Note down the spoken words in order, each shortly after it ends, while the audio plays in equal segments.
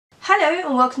Hello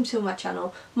and welcome to my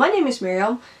channel. My name is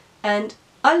Miriam and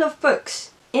I love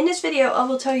books. In this video I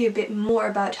will tell you a bit more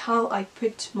about how I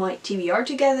put my TBR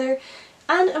together,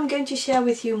 and I'm going to share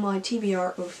with you my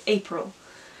TBR of April.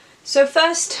 So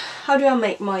first, how do I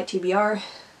make my TBR?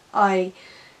 I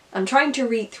am trying to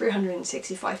read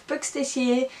 365 books this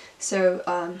year, so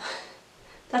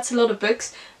that's a lot of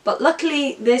books, but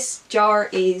luckily this jar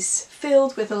is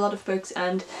filled with a lot of books,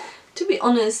 and to be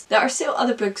honest, there are still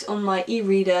other books on my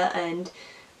e-reader and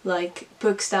like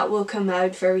books that will come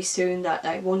out very soon that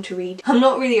I want to read. I'm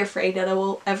not really afraid that I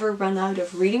will ever run out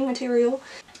of reading material.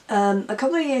 A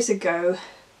couple of years ago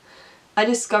I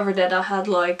discovered that I had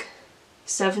like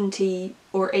 70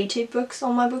 or 80 books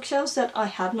on my bookshelves that I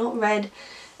had not read,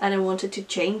 and I wanted to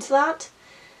change that.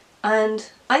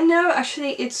 And I know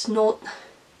actually it's not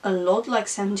a lot, like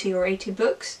 70 or 80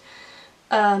 books.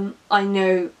 I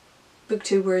know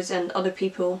booktubers and other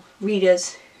people,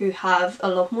 readers, who have a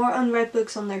lot more unread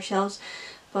books on their shelves,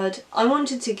 but I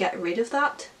wanted to get rid of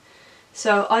that.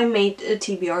 So I made a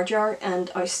TBR jar, and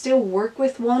I still work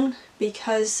with one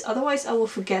because otherwise I will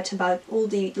forget about all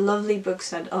the lovely books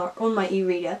that are on my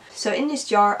e-reader. So in this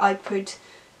jar I put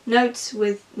notes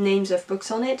with names of books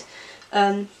on it.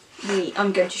 I'm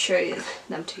going to show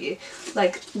them to you.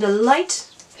 Like the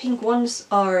light pink ones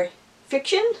are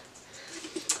fiction.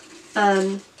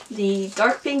 The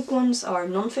dark pink ones are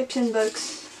non-fiction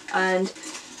books, and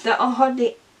there are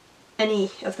hardly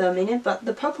any of them in it, but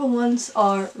the purple ones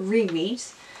are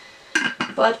rereads.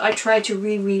 But I try to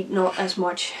reread not as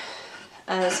much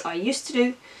as I used to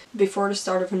do. Before the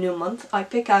start of a new month I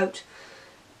pick out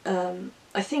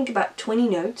I think about 20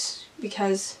 notes,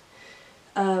 because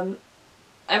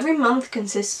every month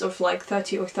consists of like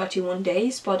 30 or 31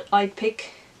 days, but I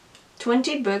pick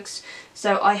 20 books,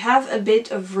 so I have a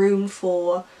bit of room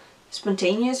for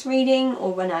spontaneous reading,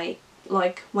 or when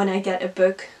I get a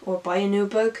book or buy a new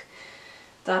book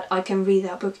that I can read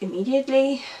that book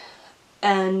immediately.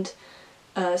 And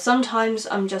sometimes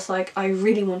I'm just like, I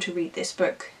really want to read this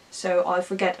book, so I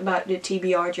forget about the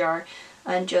TBR jar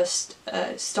and just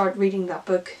start reading that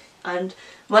book. And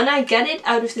when I get it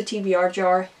out of the TBR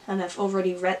jar and I've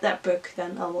already read that book,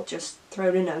 then I will just throw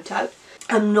the note out.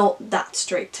 I'm not that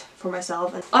strict for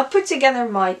myself. And I put together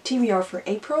my TBR for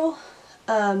April.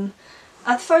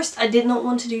 At first I did not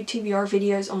want to do TBR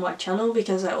videos on my channel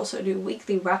because I also do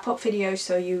weekly wrap-up videos,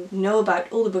 so you know about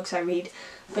all the books I read.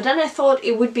 But then I thought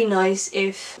it would be nice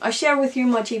if I share with you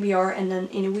my TBR, and then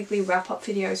in a weekly wrap-up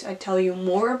videos I tell you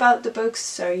more about the books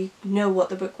so you know what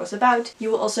the book was about.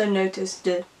 You will also notice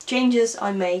the changes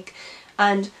I make,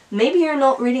 and maybe you're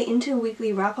not really into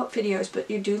weekly wrap-up videos but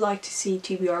you do like to see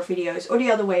TBR videos, or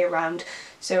the other way around.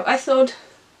 So I thought,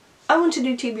 I want to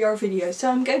do TBR videos, so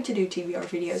I'm going to do TBR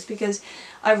videos because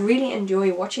I really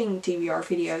enjoy watching TBR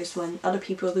videos when other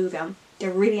people do them. They're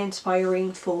really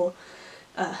inspiring for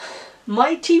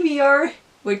my TBR,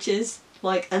 which is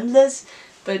like endless,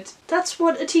 but that's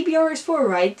what a TBR is for,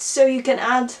 right? So you can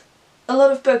add a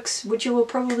lot of books which you will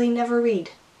probably never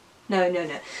read. No,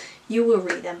 you will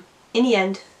read them. In the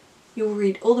end, you will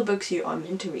read all the books you are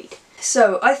meant to read.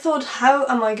 So I thought, how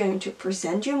am I going to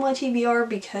present you my TBR,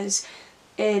 because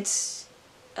it's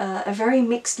a very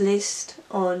mixed list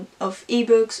of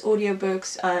ebooks,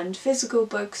 audiobooks and physical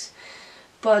books,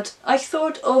 but I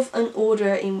thought of an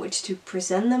order in which to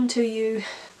present them to you.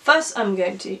 First I'm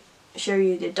going to show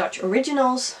you the Dutch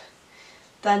originals,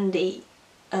 then the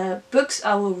books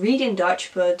I will read in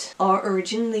Dutch but are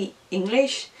originally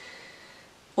English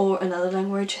or another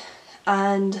language,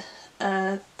 and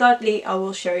thirdly I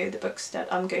will show you the books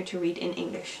that I'm going to read in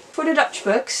English. For the Dutch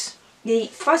books, the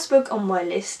first book on my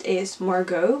list is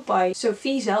Margot by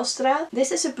Sophie Zijlstra.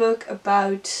 This is a book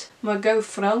about Margot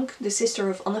Frank, the sister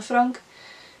of Anne Frank,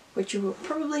 which you will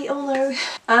probably all know.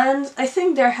 And I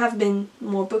think there have been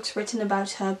more books written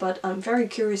about her, but I'm very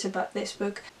curious about this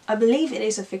book. I believe it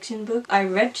is a fiction book. I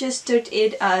registered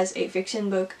it as a fiction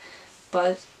book,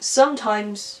 but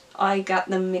sometimes I get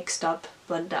them mixed up,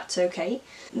 but that's okay.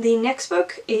 The next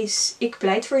book is Ik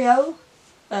pleit voor jou,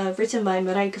 written by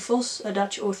Marijke Vos, a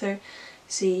Dutch author.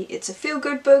 It's a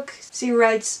feel-good book. She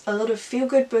writes a lot of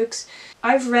feel-good books.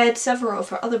 I've read several of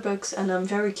her other books and I'm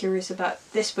very curious about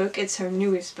this book. It's her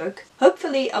newest book.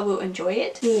 Hopefully I will enjoy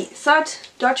it. The third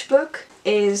Dutch book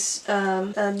is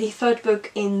the third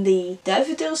book in the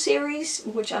Duivendael series,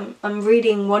 which I'm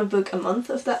reading one book a month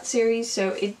of that series,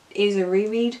 so it is a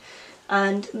reread.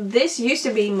 And this used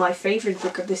to be my favorite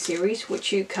book of the series,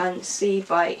 which you can see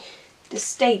by the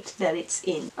state that it's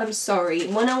in. I'm sorry,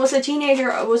 when I was a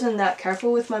teenager I wasn't that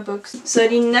careful with my books. So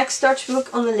the next Dutch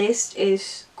book on the list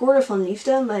is Koorden van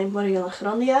Liefde by Marianne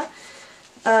Grandia.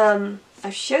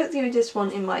 I've showed you this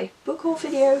one in my book haul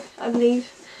video, I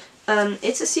believe.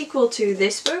 It's a sequel to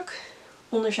this book,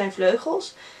 Onder zijn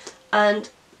vleugels, and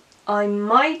I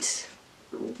might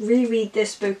reread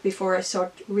this book before I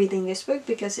start reading this book,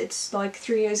 because it's like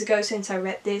 3 years ago since I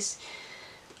read this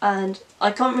and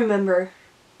I can't remember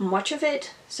much of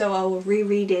it, so I will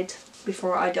reread it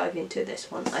before I dive into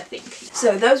this one, I think.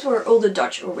 So those were all the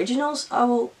Dutch originals I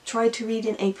will try to read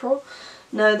in April.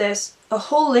 Now there's a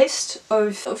whole list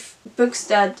of books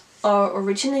that are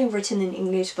originally written in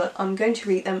English, but I'm going to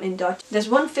read them in Dutch. There's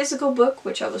one physical book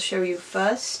which I will show you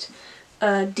first.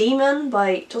 Demon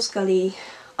by Tosca.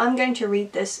 I'm going to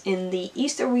read this in the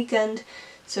Easter weekend,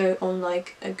 so on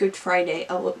like a Good Friday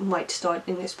I might start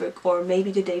in this book, or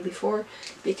maybe the day before,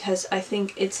 because I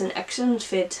think it's an excellent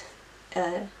fit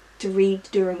to read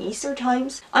during Easter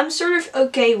times. I'm sort of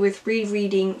okay with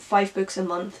rereading 5 books a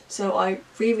month, so I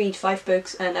reread 5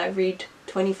 books and I read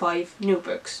 25 new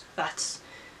books.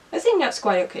 I think that's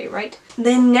quite okay, right?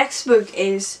 The next book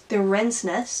is The Wren's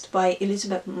Nest by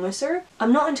Elizabeth Musser.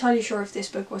 I'm not entirely sure if this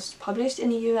book was published in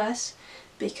the US,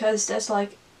 because there's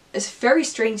like a very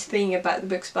strange thing about the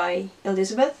books by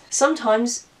Elizabeth.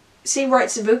 Sometimes she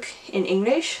writes a book in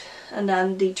English and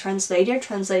then the translator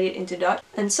translates it into Dutch,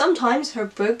 and sometimes her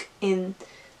book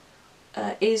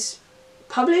is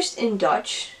published in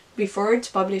Dutch before it's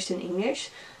published in English.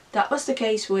 That was the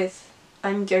case with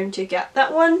I'm Going to Get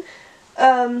That One.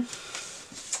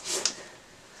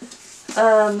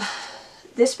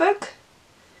 This book,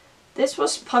 this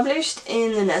was published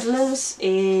in the Netherlands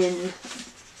in,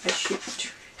 I should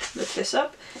look this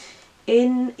up,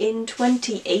 in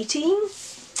 2018,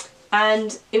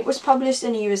 and it was published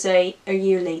in the USA a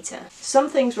year later. Some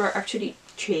things were actually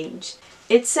changed.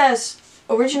 It says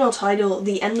original title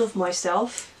The End of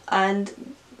Myself, and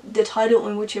the title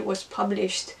in which it was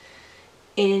published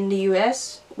in the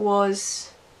US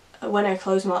was When I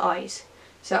Close My Eyes.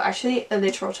 So actually a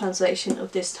literal translation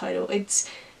of this title. It's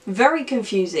very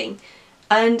confusing,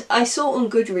 and I saw on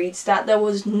Goodreads that there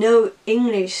was no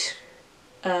English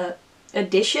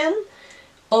edition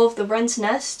of The Wren's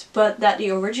Nest, but that the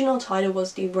original title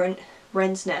was The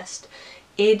Wren's Nest.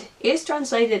 It is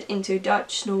translated into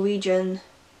Dutch, Norwegian,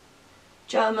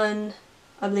 German,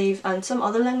 I believe, and some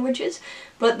other languages,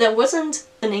 but there wasn't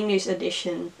an English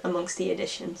edition amongst the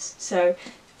editions, so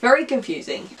very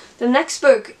confusing. The next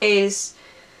book is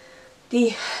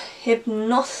The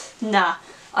Hypnotist's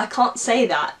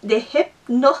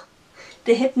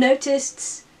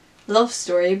Love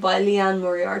Story by Liane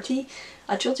Moriarty.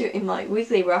 I told you in my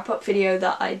weekly wrap-up video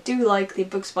that I do like the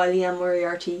books by Liane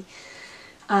Moriarty,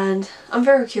 and I'm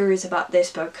very curious about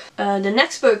this book. The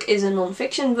next book is a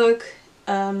non-fiction book.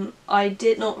 I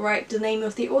did not write the name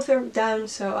of the author down,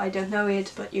 so I don't know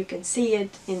it, but you can see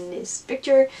it in this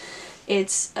picture.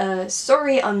 It's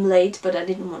Sorry I'm Late But I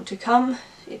Didn't Want to Come.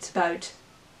 It's about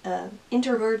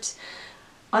introverts.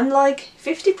 I'm like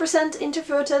 50%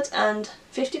 introverted and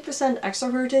 50%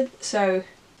 extroverted, so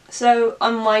I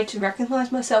might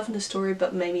recognize myself in the story,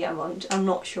 but maybe I won't. I'm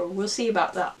not sure. We'll see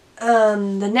about that.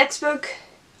 The next book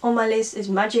on my list is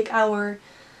Magic Hour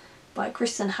by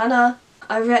Kristen Hanna.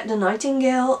 I read The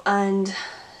Nightingale, and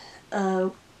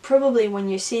probably when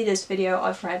you see this video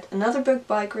I've read another book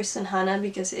by Kristen Hanna,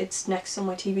 because it's next on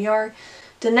my TBR.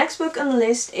 The next book on the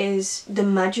list is The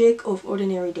Magic of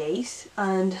Ordinary Days,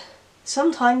 and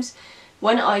sometimes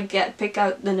when I pick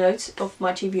out the notes of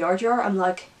my TBR jar, I'm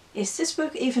like, is this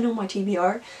book even on my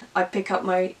TBR? I pick up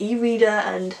my e-reader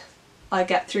and I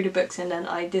get through the books, and then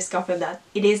I discover that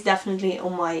it is definitely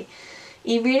on my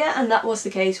e-reader, and that was the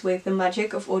case with The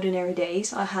Magic of Ordinary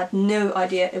Days. I had no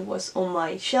idea it was on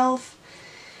my shelf.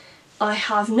 I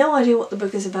have no idea what the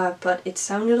book is about, but it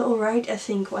sounded alright, I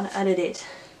think, when I added it.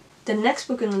 The next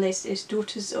book on the list is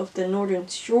Daughters of the Northern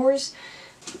Shores.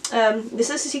 This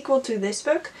is a sequel to this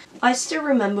book. I still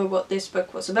remember what this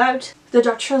book was about. The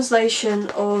Dutch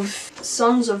translation of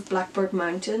Sons of Blackbird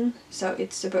Mountain, so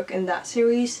it's the book in that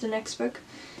series, the next book.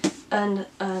 And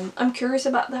I'm curious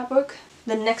about that book.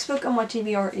 The next book on my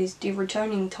TBR is The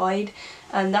Returning Tide,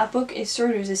 and that book is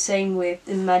sort of the same with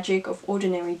The Magic of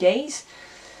Ordinary Days.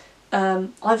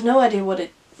 I've no idea what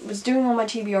it was doing on my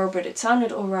TBR, but it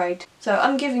sounded alright, so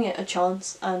I'm giving it a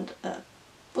chance, and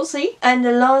we'll see. And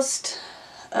the last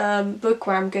book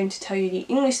where I'm going to tell you the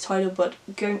English title, but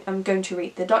I'm going to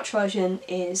read the Dutch version,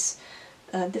 is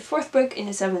the 4th book in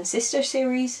the Seven Sisters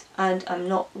series, and I'm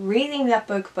not reading that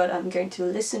book, but I'm going to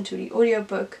listen to the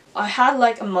audiobook. I had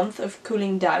like a month of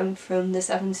cooling down from the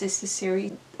Seven Sisters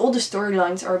series. All the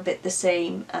storylines are a bit the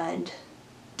same, and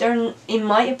they're, in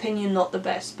my opinion, not the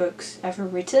best books ever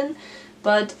written,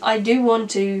 but I do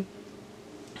want to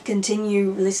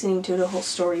continue listening to the whole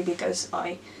story because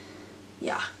I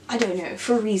don't know,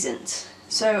 for reasons.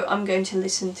 So I'm going to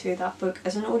listen to that book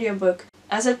as an audiobook.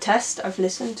 As a test, I've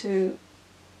listened to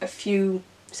a few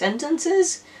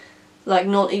sentences, like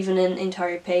not even an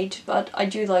entire page, but I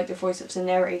do like the voice of the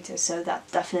narrator, so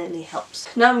that definitely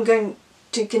helps. Now I'm going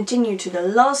to continue to the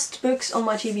last books on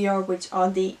my TBR, which are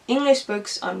the English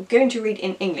books I'm going to read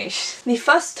in English. The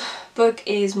first book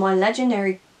is My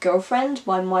Legendary Girlfriend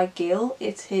by Mike Gale.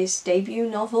 It's his debut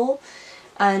novel,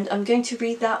 and I'm going to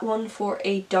read that one for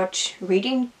a Dutch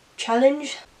reading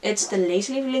challenge. It's the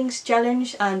Leeslievelings's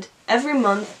challenge, and every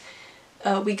month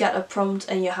we get a prompt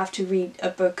and you have to read a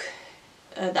book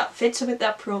that fits with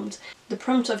that prompt. The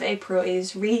prompt of April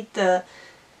is read the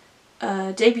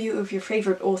debut of your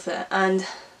favorite author, and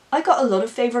I got a lot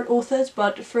of favorite authors,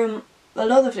 but from a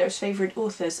lot of those favorite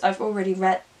authors I've already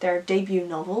read their debut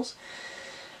novels.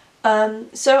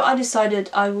 So I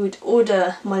decided I would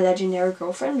order My Legendary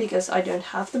Girlfriend because I don't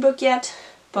have the book yet,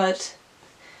 but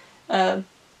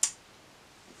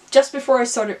just before I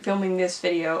started filming this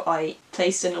video I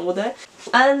placed an order.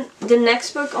 And the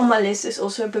next book on my list is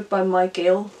also a book by Mike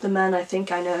Gale, the man I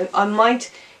think I know. I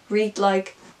might read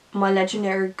like My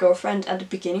Legendary Girlfriend at the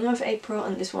beginning of April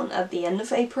and this one at the end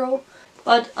of April.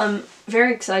 But I'm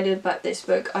very excited about this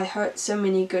book. I heard so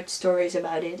many good stories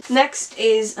about it. Next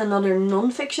is another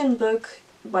non-fiction book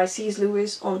by C.S.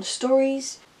 Lewis on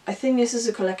stories. I think this is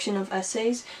a collection of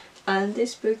essays, and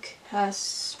this book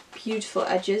has beautiful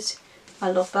edges.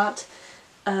 I love that.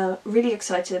 Really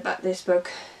excited about this book.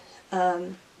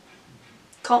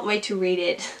 Can't wait to read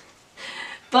it.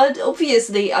 But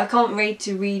obviously I can't wait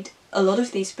to read a lot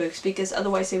of these books because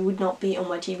otherwise they would not be on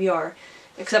my TBR.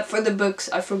 Except for the books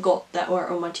I forgot that were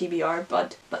on my TBR,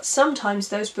 but sometimes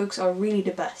those books are really the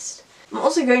best. I'm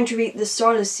also going to read The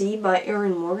Starless Sea by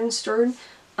Erin Morgenstern.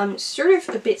 I'm sort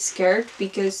of a bit scared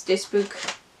because this book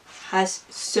has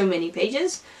so many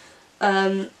pages.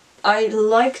 I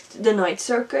liked The Night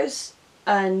Circus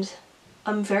and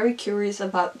I'm very curious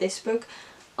about this book.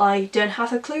 I don't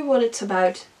have a clue what it's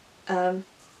about. I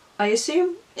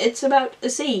assume it's about a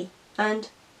sea and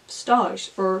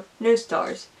stars or no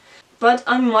stars. But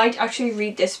I might actually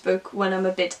read this book when I'm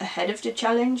a bit ahead of the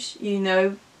challenge.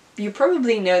 You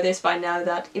probably know this by now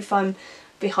that if I'm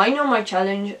behind on my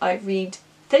challenge I read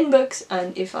thin books,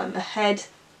 and if I'm ahead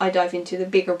I dive into the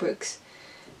bigger books.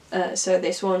 So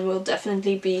this one will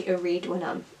definitely be a read when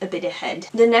I'm a bit ahead.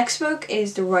 The next book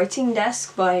is The Writing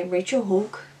Desk by Rachel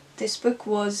Hawke. This book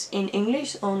was in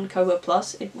English on Kobo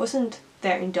Plus. It wasn't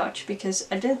there in Dutch because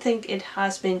I don't think it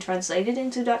has been translated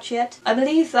into Dutch yet. I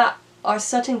believe that are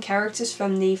certain characters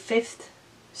from the Fifth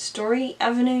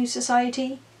Avenue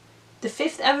Society. The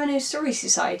Fifth Avenue Story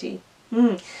Society.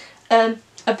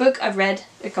 A book I read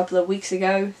a couple of weeks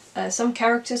ago. Some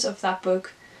characters of that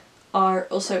book are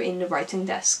also in The Writing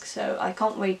Desk, so I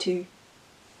can't wait to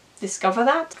discover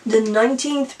that. The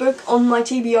 19th book on my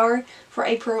TBR for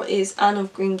April is Anne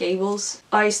of Green Gables.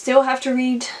 I still have to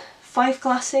read 5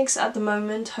 classics at the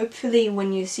moment. Hopefully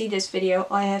when you see this video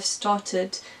I have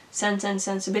started Sense and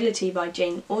Sensibility by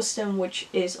Jane Austen, which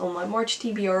is on my March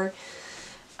TBR.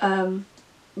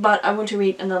 But I want to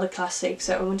read another classic,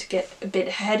 so I want to get a bit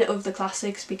ahead of the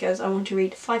classics because I want to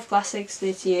read 5 classics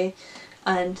this year,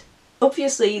 and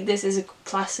obviously this is a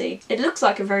classic. It looks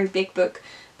like a very big book,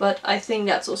 but I think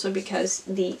that's also because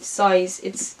the size,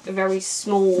 it's a very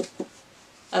small,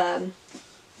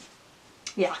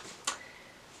 yeah.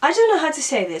 I don't know how to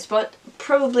say this, but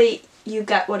probably you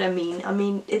get what I mean. I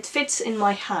mean, it fits in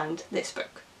my hand, this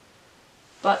book.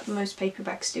 But most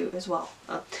paperbacks do as well.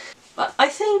 But I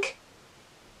think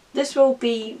this will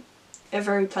be a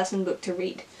very pleasant book to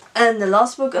read. And the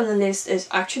last book on the list is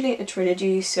actually a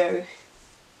trilogy, so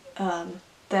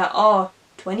there are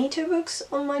 22 books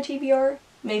on my TBR,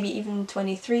 maybe even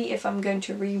 23 if I'm going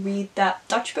to reread that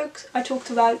Dutch book I talked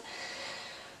about.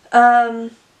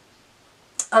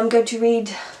 I'm going to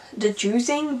read The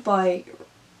Choosing by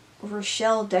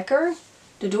Rochelle Dekker,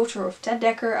 the daughter of Ted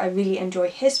Dekker. I really enjoy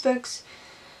his books,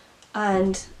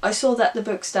 and I saw that the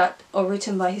books that are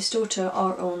written by his daughter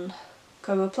are on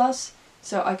Kobo Plus,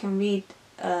 so I can read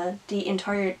the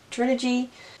entire trilogy.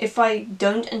 If I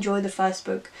don't enjoy the first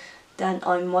book, then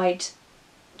I might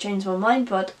change my mind,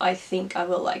 but I think I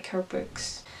will like her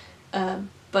books.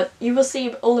 But you will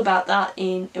see all about that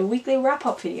in a weekly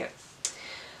wrap-up video.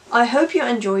 I hope you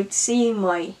enjoyed seeing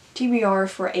my TBR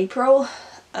for April.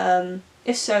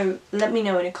 If so, let me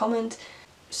know in a comment.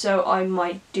 So I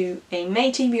might do a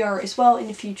May TBR as well in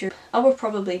the future. I will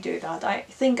probably do that. I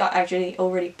think I actually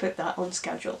already put that on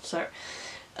schedule. So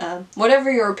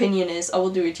whatever your opinion is, I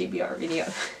will do a TBR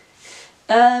video.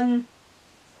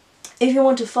 If you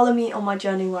want to follow me on my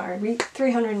journey where I read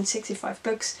 365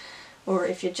 books, or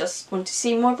if you just want to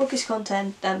see more bookish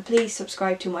content, then please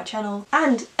subscribe to my channel.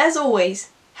 And as always,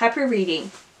 happy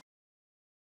reading!